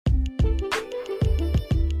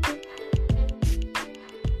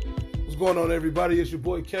going on, everybody? It's your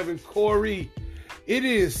boy Kevin Corey. It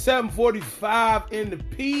is 7:45 in the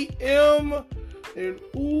PM, and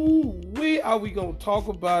are we gonna talk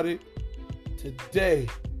about it today?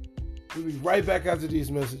 We'll be right back after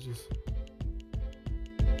these messages.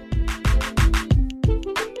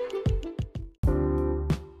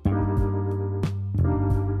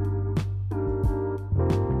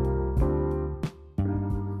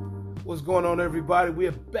 What's going on, everybody? We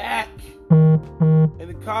are back in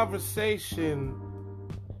the conversation.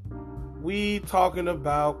 We talking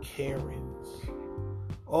about Karens.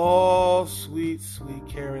 Oh, sweet, sweet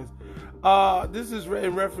Karens. This is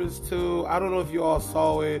in reference to, I don't know if you all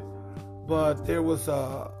saw it, but it was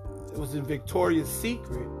in Victoria's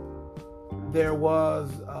Secret. There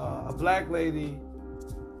was a black lady,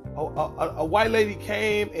 a white lady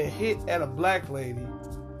came and hit at a black lady,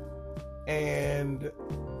 and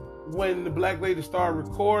when the black lady started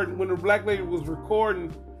recording, when the black lady was recording,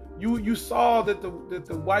 you saw that the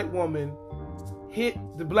white woman hit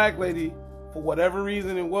the black lady for whatever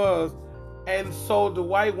reason it was, and so the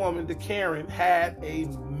white woman, the Karen, had a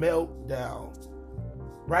meltdown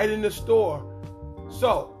right in the store.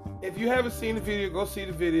 So if you haven't seen the video, go see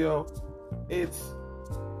the video. It's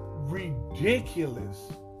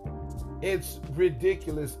ridiculous. It's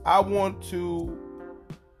ridiculous. I want to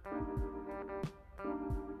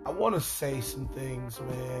say some things,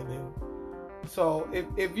 man. And so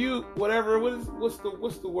if you, what's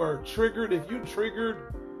the word? Triggered. If you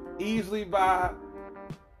triggered easily by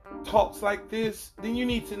talks like this, then you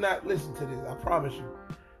need to not listen to this. I promise you.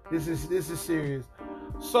 This is serious.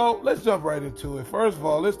 So let's jump right into it. First of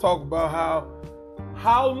all, let's talk about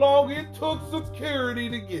how long it took security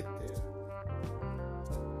to get there.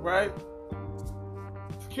 Right?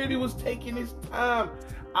 Security was taking its time.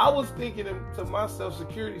 I was thinking to myself,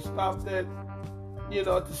 security stopped at the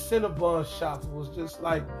Cinnabon shop. It was just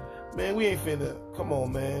like, man, we ain't finna, come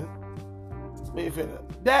on, man. We ain't finna.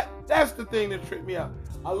 That's the thing that tripped me out.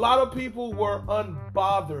 A lot of people were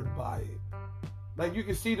unbothered by it. Like, you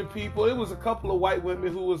can see the people. It was a couple of white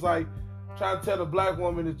women who was like trying to tell the black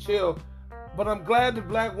woman to chill. But I'm glad the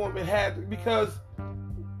black woman had, because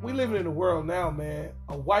we living in a world now, man.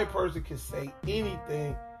 A white person can say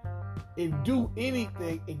anything and do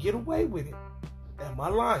anything and get away with it. Am I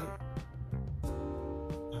lying?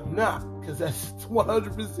 I'm not, because that's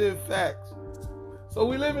 100% facts. So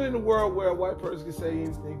we living in a world where a white person can say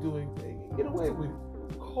anything, do anything, and get away with it.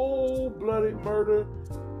 Cold-blooded murder.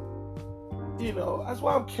 That's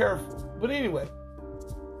why I'm careful. But anyway,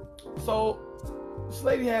 so this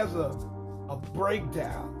lady has a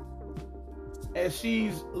breakdown, and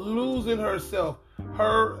she's losing herself.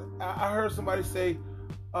 I heard somebody say,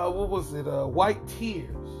 what was it? White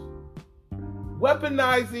tears.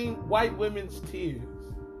 Weaponizing white women's tears.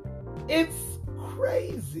 It's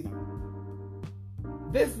crazy.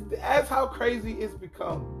 That's how crazy it's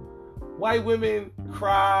become. White women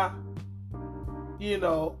cry,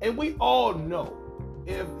 and we all know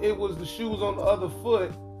if it was the shoes on the other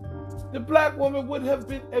foot, the black woman would have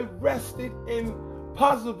been arrested and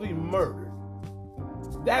possibly murdered.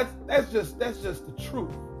 That's just the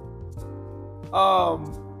truth.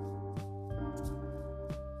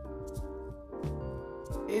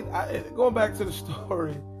 Going back to the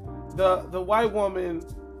story, the white woman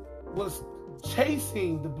was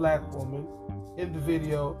chasing the black woman in the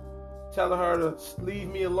video, telling her to leave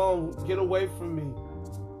me alone, get away from me.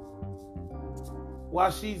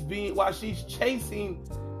 While she's chasing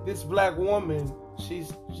this black woman,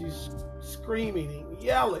 she's screaming and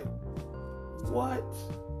yelling. What?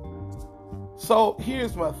 So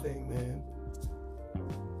here's my thing, man.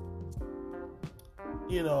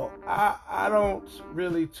 I don't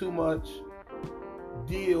really too much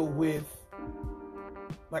deal with,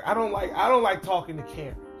 like, I don't like talking to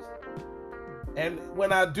Karens. And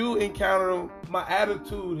when I do encounter them, my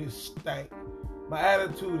attitude is stank. My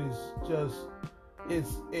attitude is just,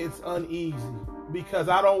 it's uneasy, because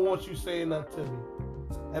I don't want you saying nothing to me.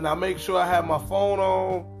 And I make sure I have my phone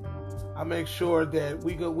on. I make sure that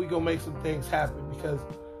we go make some things happen, because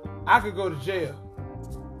I could go to jail.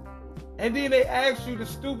 And then they ask you the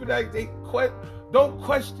stupid, like, don't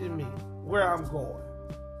question me where I'm going.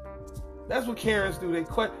 That's what Karens do.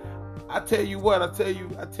 I tell you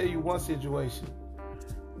one situation.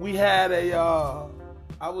 We had when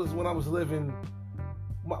I was living,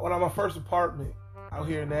 when my first apartment out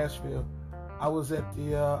here in Nashville, I was in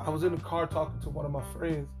the car talking to one of my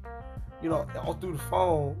friends, all through the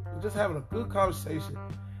phone, just having a good conversation.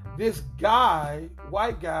 This guy,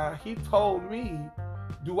 white guy, he told me,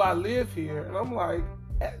 do I live here? And I'm like,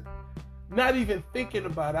 not even thinking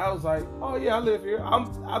about it. I was like, oh yeah, I live here. I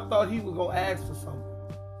thought he was gonna ask for something.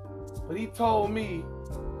 But he told me,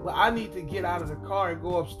 well, I need to get out of the car and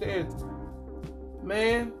go upstairs.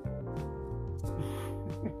 Man,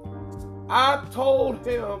 I told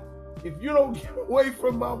him, if you don't get away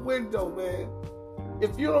from my window, man,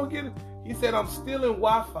 if you don't get it, he said, I'm stealing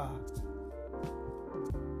Wi-Fi.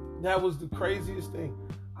 That was the craziest thing.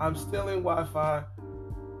 I'm stealing Wi-Fi.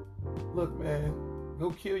 Look, man,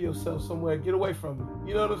 go kill yourself somewhere. Get away from me.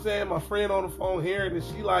 You know what I'm saying? My friend on the phone hearing it,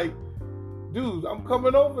 she like, dude, I'm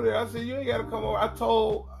coming over there. I said, you ain't got to come over. I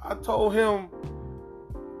told him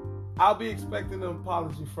I'll be expecting an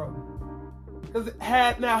apology from him. Because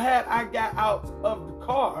had I got out of the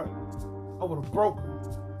car, I would have broke him.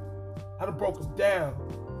 I'd have broke him down.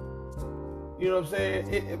 You know what I'm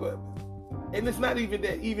saying? And it's not even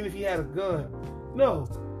that, even if he had a gun. No,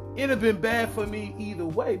 it'd have been bad for me either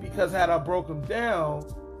way, because had I broke him down,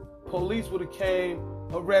 police would have came,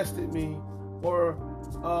 arrested me, or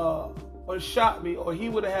shot me, or he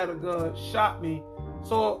would have had a gun, shot me.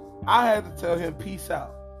 So I had to tell him, peace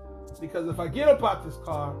out. Because if I get up out this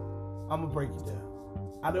car, I'm going to break you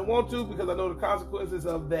down. I didn't want to, because I know the consequences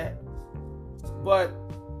of that. But,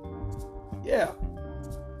 yeah.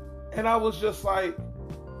 And I was just like,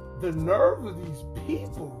 the nerve of these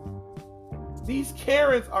people. These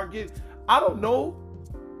Karens are getting, I don't know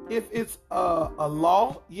if it's a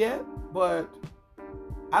law yet, but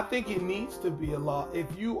I think it needs to be a law. If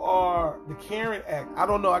you are the Karen Act, I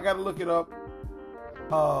don't know, I got to look it up,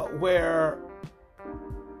 where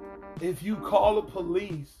if you call the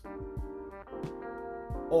police,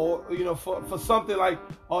 or, you know, for something like,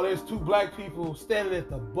 oh, there's two black people standing at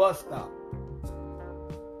the bus stop.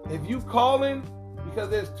 If you calling because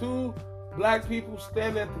there's two black people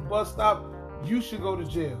standing at the bus stop, you should go to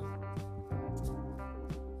jail.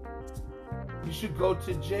 You should go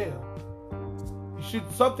to jail.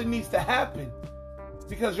 Something needs to happen,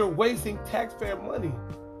 because you're wasting taxpayer money.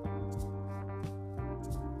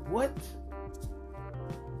 What?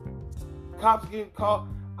 Cops getting called.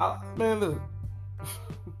 Man, look.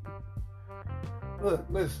 Look,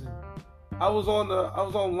 listen. I was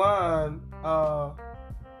online,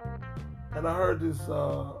 and I heard this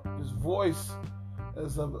voice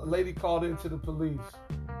as a lady called into the police.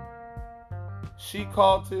 She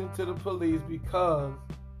called into the police because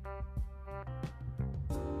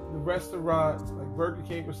the restaurant, like Burger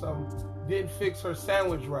King or something, didn't fix her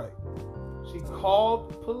sandwich right. She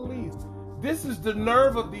called police. This is the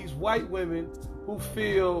nerve of these white women who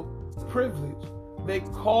feel privileged. They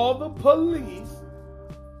call the police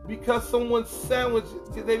because someone's sandwich,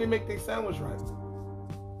 they didn't make their sandwich right.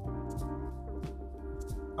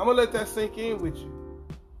 I'm gonna let that sink in with you.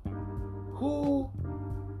 Who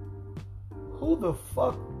the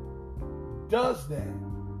fuck does that?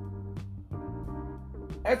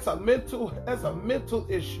 That's a mental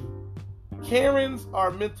issue. Karens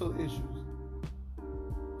are mental issues.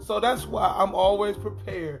 So that's why I'm always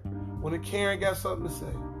prepared when a Karen got something to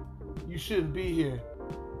say. You shouldn't be here.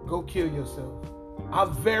 Go kill yourself.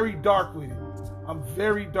 I'm very dark with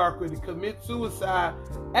it. Commit suicide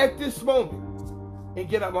at this moment and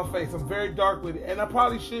get out my face. I'm very dark with it. And I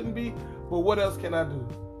probably shouldn't be, but what else can I do?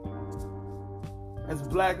 As a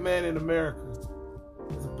black man in America,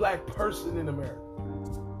 as a black person in America,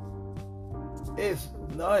 it's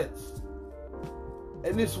nuts.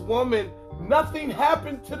 And this woman, nothing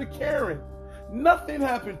happened to the Karen. Nothing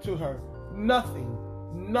happened to her. Nothing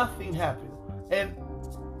happened. And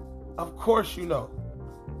of course you know.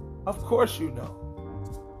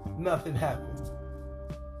 Nothing happened.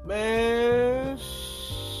 Man,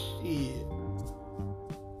 shit.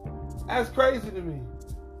 That's crazy to me.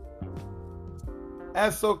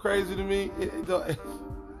 That's so crazy to me.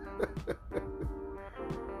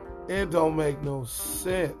 It don't make no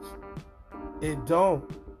sense. It don't.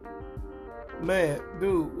 Man,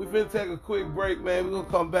 dude, we're finna take a quick break, man. We're gonna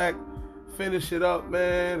come back, finish it up,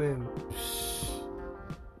 man, and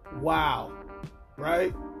wow.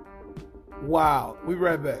 Right? Wow. We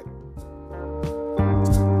right back.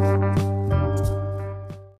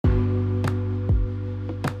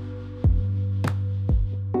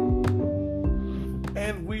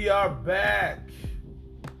 And we are back.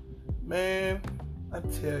 Man, I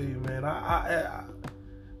tell you, man,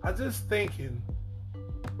 I just thinking,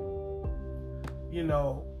 you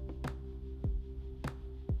know,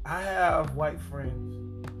 I have white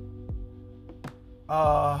friends.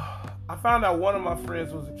 I found out one of my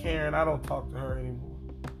friends was a Karen. I don't talk to her anymore.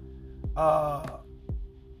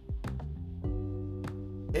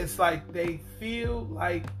 It's like they feel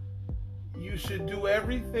like you should do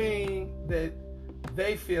everything that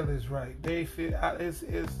they feel is right. They feel I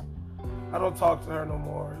don't talk to her no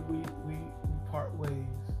more. We part ways.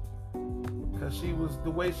 because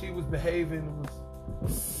the way she was behaving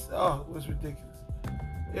was ridiculous.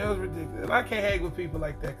 It was ridiculous. And I can't hang with people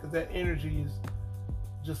like that because that energy is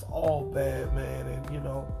just all bad, man. And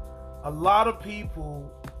a lot of people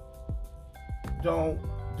don't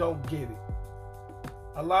get it.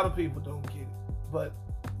 A lot of people don't get it, but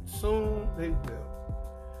soon they will.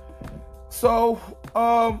 So,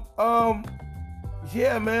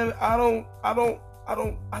 yeah, man. I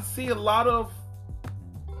see a lot of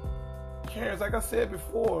Karens, like I said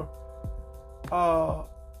before.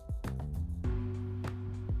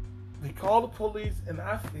 They call the police, and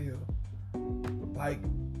I feel like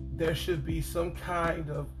there should be some kind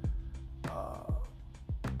of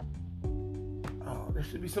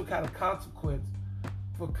consequence,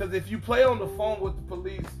 because if you play on the phone with the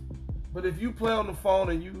police, but if you play on the phone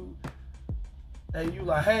and you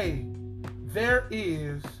like, hey, there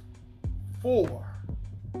is 4,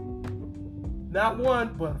 not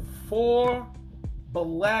 1 but 4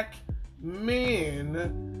 black men,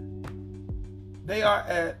 they are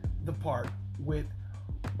at the park with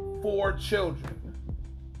 4 children.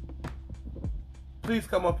 Please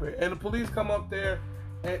come up here. And the police come up there,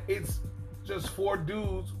 and it's just 4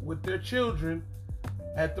 dudes with their children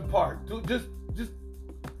at the park. Just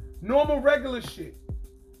normal, regular shit.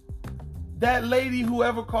 That lady,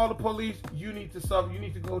 whoever called the police, you need to suffer. You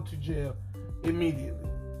need to go to jail immediately.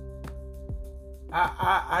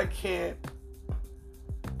 I can't.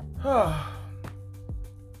 I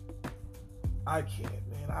can't,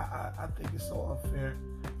 man. I think it's so unfair,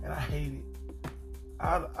 and I hate it.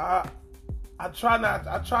 I try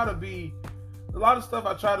to be, a lot of stuff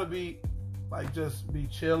I try to be, like, just be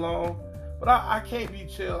chill on, but I can't be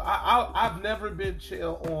chill. I've never been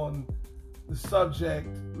chill on the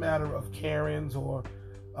subject matter of Karens or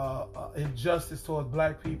injustice towards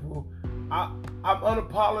black people. I'm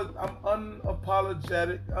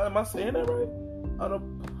unapologetic. Am I saying that right?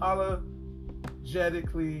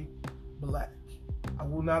 Unapologetically black. I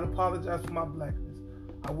will not apologize for my blackness.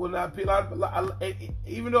 I will not be like,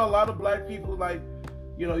 even though a lot of black people, like,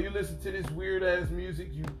 you listen to this weird ass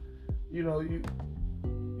music, you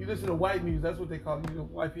listen to white music. That's what they call it,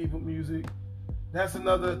 white people music. That's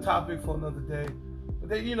another topic for another day. But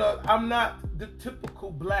then, I'm not the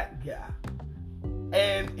typical black guy.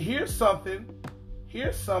 And here's something.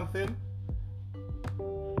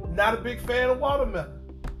 Not a big fan of watermelon.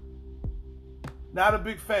 Not a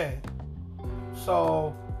big fan.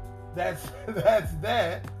 So that's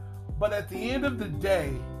that. But at the end of the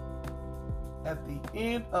day, I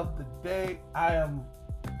am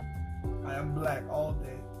black all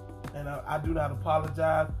day. And I do not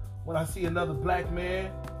apologize. When I see another black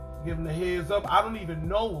man, give him the heads up. I don't even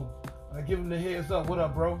know him. I give him the heads up. What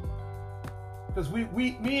up, bro? Because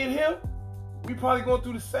me and him, we probably going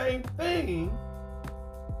through the same thing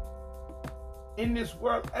in this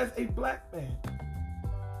world as a black man.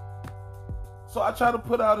 So I try to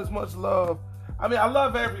put out as much love. I mean, I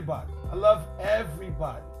love everybody.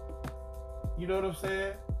 You know what I'm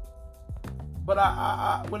saying? But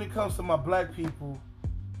I when it comes to my black people,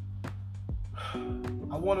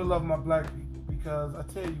 I want to love my black people, because I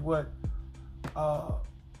tell you what,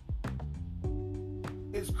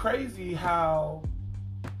 it's crazy how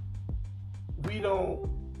we don't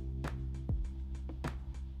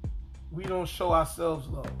show ourselves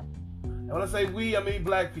love. And when I say we, I mean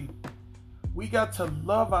black people. We got to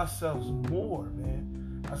love ourselves more,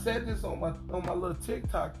 man. I said this on my little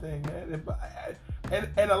TikTok thing, man.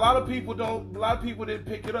 And a lot of people didn't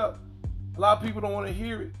pick it up. A lot of people don't want to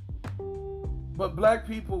hear it. But black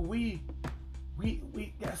people, we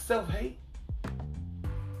got self-hate.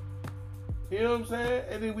 You know what I'm saying?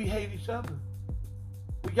 And then we hate each other.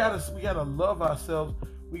 We gotta love ourselves.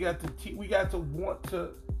 We got to want to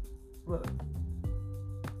look.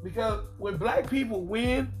 Because when black people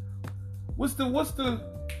win, what's the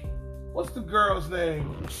girl's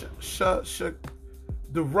name?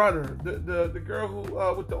 The runner, the girl who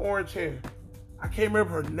with the orange hair. I can't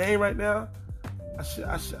remember her name right now. I should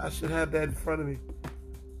have that in front of me.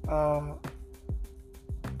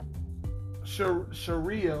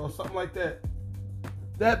 Sharia or something like that.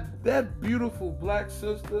 That beautiful black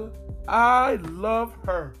sister, I love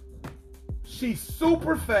her. She's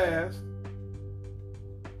super fast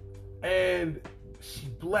and she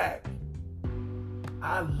black.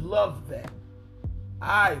 I love that.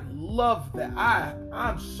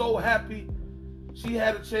 I'm so happy she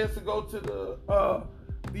had a chance to go to the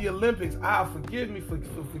Olympics. Forgive me for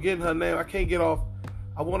forgetting her name. I can't get off.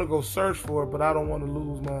 I want to go search for it, but I don't want to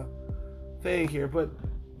lose my thing here. But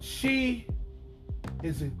she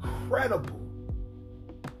is incredible.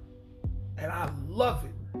 And I love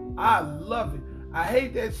it. I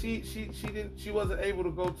hate that she wasn't able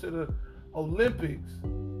to go to the Olympics,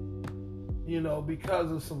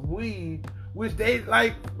 because of some weed, which they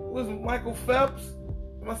like. Was Michael Phelps?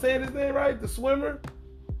 Am I saying his name right? The swimmer.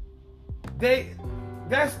 That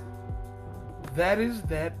is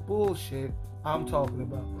that bullshit I'm talking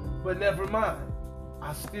about. But never mind.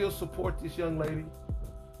 I still support this young lady.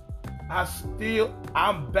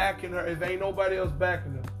 I'm backing her if ain't nobody else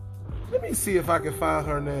backing her. Let me see if I can find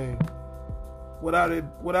her name. Without it,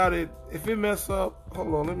 if it mess up,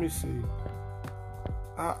 hold on, let me see.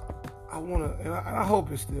 I wanna, and I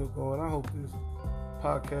hope it's still going. I hope this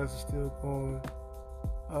podcast is still going.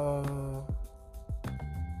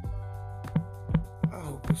 I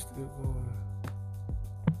hope it's still going.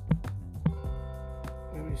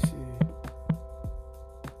 Let me see.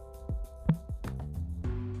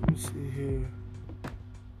 Here.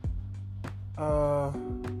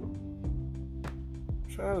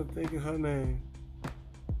 Trying to think of her name.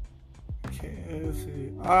 Can't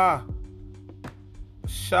see.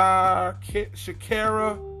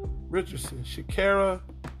 Sha'Carri Richardson. Sha'Carri.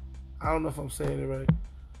 I don't know if I'm saying it right.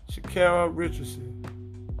 Sha'Carri Richardson.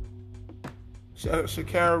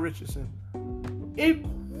 Sha'Carri Richardson.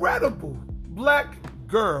 Incredible black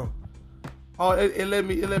girl. Oh, it let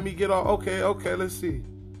me get on. Okay, let's see.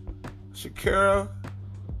 Sha'Carri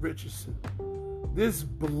Richardson. This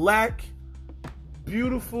black,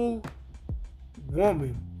 beautiful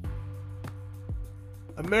woman,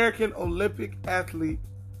 American Olympic athlete.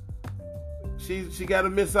 She got to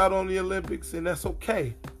miss out on the Olympics, and that's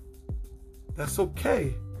okay. That's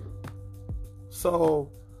okay.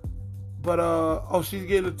 So, but she's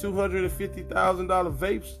getting a $250,000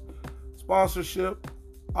 vape sponsorship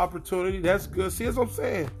opportunity. That's good. See, that's what I'm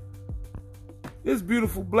saying. This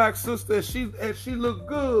beautiful black sister, and she look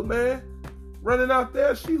good, man. Running out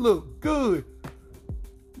there, she look good.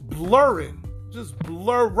 Blurring, just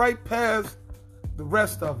blur right past the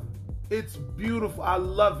rest of them. It's beautiful. I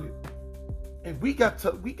love it. And we got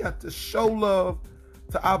to show love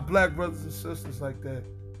to our black brothers and sisters like that.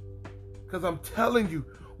 Because I'm telling you,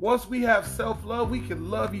 once we have self-love, we can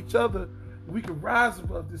love each other. We can rise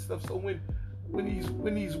above this stuff. So when these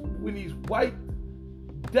white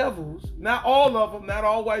devils, not all of them, not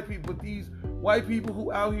all white people, but these white people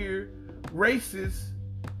who out here racist,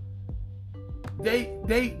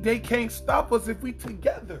 they can't stop us if we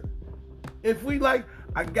together. If we like,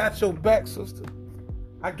 I got your back, sister.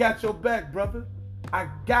 I got your back, brother. I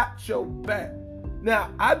got your back.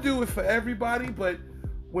 Now, I do it for everybody, but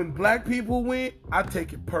when black people win, I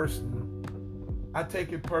take it personally. I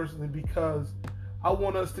take it personally because I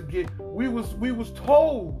want us to get, we was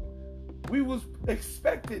told, we was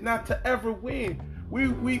expected not to ever win.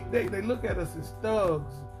 They look at us as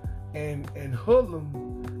thugs and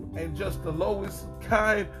hoodlums and just the lowest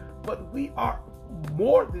kind, but we are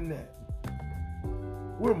more than that.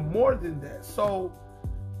 We're more than that. So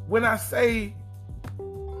when I say,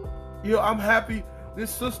 I'm happy,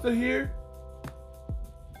 this sister here,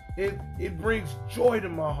 it brings joy to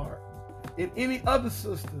my heart. And any other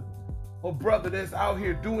sister or brother that's out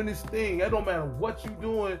here doing this thing, it don't matter what you're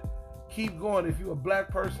doing, keep going. If you're a black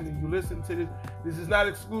person and you listen to this is not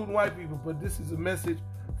excluding white people, but this is a message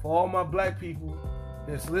for all my black people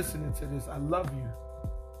that's listening to this. I love you.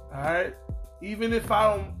 All right? Even if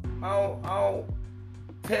I don't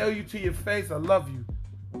tell you to your face, I love you.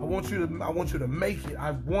 I want you to make it.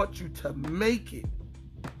 I want you to make it.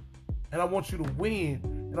 And I want you to win.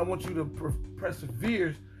 And I want you to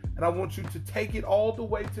persevere. And I want you to take it all the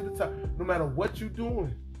way to the top, no matter what you're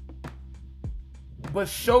doing. But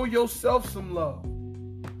show yourself some love.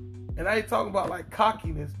 And I ain't talking about like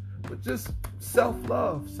cockiness, but just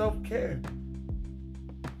self-love, self-care.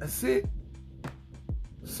 That's it.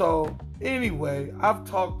 So anyway, I've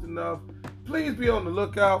talked enough. Please be on the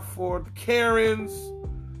lookout for the Karens.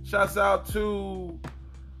 Shouts out to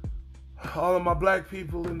all of my black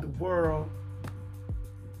people in the world.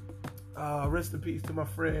 Rest in peace to my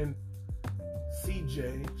friend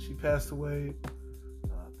CJ. She passed away,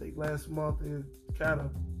 I think last month. It kind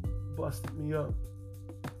of busted me up.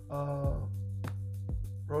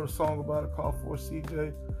 Wrote a song about it called For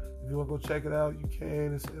CJ. If you want to go check it out, you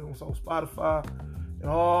can. It's on Spotify and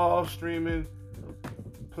all streaming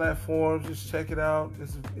platforms. Just check it out.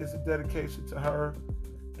 It's a dedication to her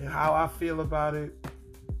and how I feel about it.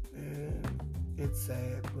 And it's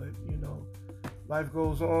sad, but life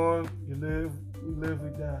goes on. You live, we live, we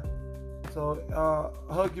die. So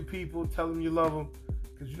hug your people, tell them you love them,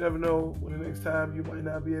 because you never know when the next time you might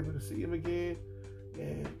not be able to see them again.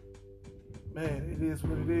 And man, it is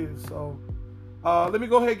what it is. So let me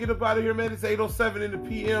go ahead and get up out of here, man. It's 8:07 in the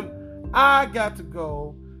PM. I got to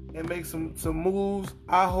go and make some moves.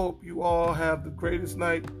 I hope you all have the greatest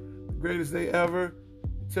night, the greatest day ever.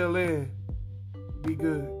 Till then, be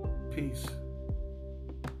good. Peace.